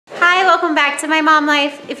welcome back to My Mom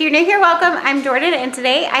Life. If you're new here, welcome. I'm Jordan, and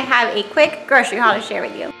today I have a quick grocery haul to share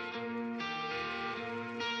with you.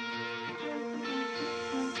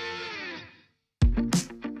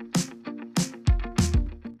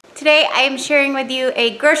 Today I am sharing with you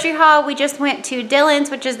a grocery haul. We just went to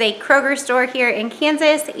Dillons, which is a Kroger store here in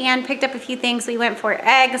Kansas, and picked up a few things. We went for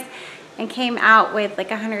eggs and came out with like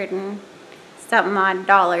 $100 and something odd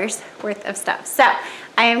worth of stuff. So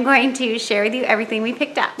I am going to share with you everything we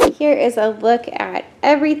picked up. Here is a look at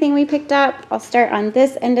everything we picked up. I'll start on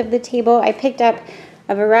this end of the table. I picked up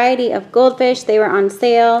a variety of goldfish. They were on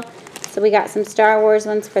sale. So we got some Star Wars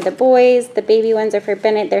ones for the boys. The baby ones are for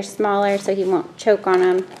Bennett. They're smaller so he won't choke on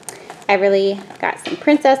them. I really got some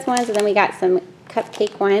princess ones, and then we got some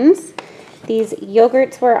cupcake ones. These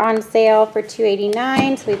yogurts were on sale for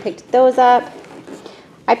 $2.89, so we picked those up.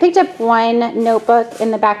 I picked up one notebook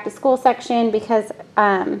in the back to school section because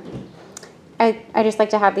I just like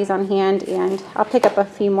to have these on hand, and I'll pick up a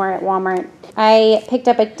few more at Walmart. I picked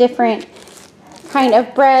up a different kind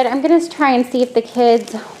of bread. I'm going to try and see if the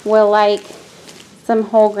kids will like some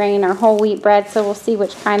whole grain or whole wheat bread, so we'll see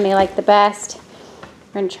which kind they like the best.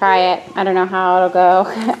 We're going to try it. I don't know how it'll go.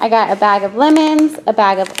 I got a bag of lemons, a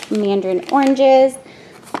bag of mandarin oranges.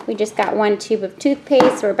 We just got one tube of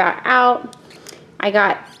toothpaste. We're about out. I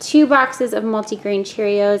got 2 boxes of multigrain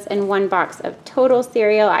Cheerios and 1 box of Total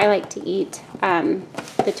cereal. I like to eat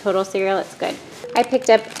the Total cereal. It's good. I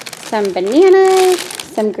picked up some bananas,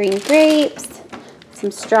 some green grapes,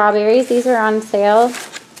 some strawberries. These are on sale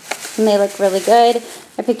and they look really good.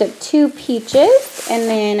 I picked up 2 peaches, and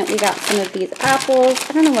then we got some of these apples.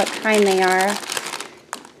 I don't know what kind they are.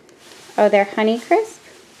 Oh, they're Honey Crisp?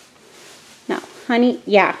 No, Honey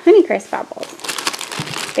Crisp apples.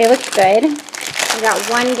 They look good. We got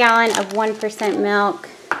 1 gallon of 1% milk.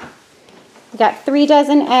 We got 3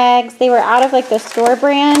 dozen eggs. They were out of like the store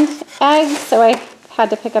brand eggs, so I had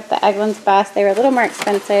to pick up the Eggland's Best. They were a little more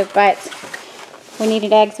expensive, but we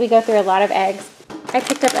needed eggs. We go through a lot of eggs. I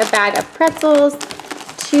picked up a bag of pretzels,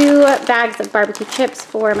 2 bags of barbecue chips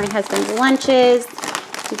for my husband's lunches.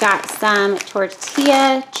 We got some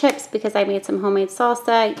tortilla chips because I made some homemade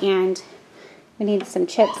salsa and we needed some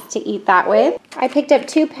chips to eat that with. I picked up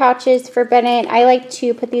 2 pouches for Bennett. I like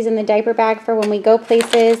to put these in the diaper bag for when we go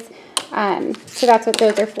places. So that's what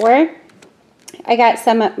those are for. I got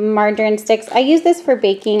some margarine sticks. I use this for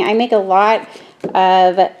baking. I make a lot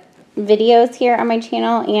of videos here on my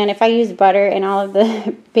channel, and if I use butter in all of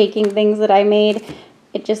the baking things that I made,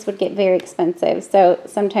 it just would get very expensive. So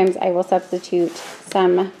sometimes I will substitute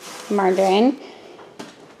some margarine.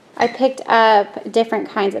 I picked up different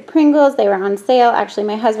kinds of Pringles. They were on sale. Actually,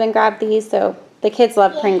 my husband grabbed these, so the kids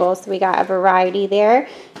love Pringles, so we got a variety there.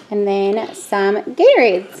 And then some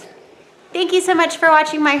Gatorades. Thank you so much for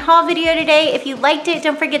watching my haul video today. If you liked it,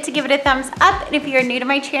 don't forget to give it a thumbs up. And if you're new to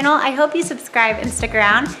my channel, I hope you subscribe and stick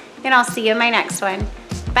around. And I'll see you in my next one.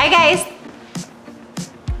 Bye, guys.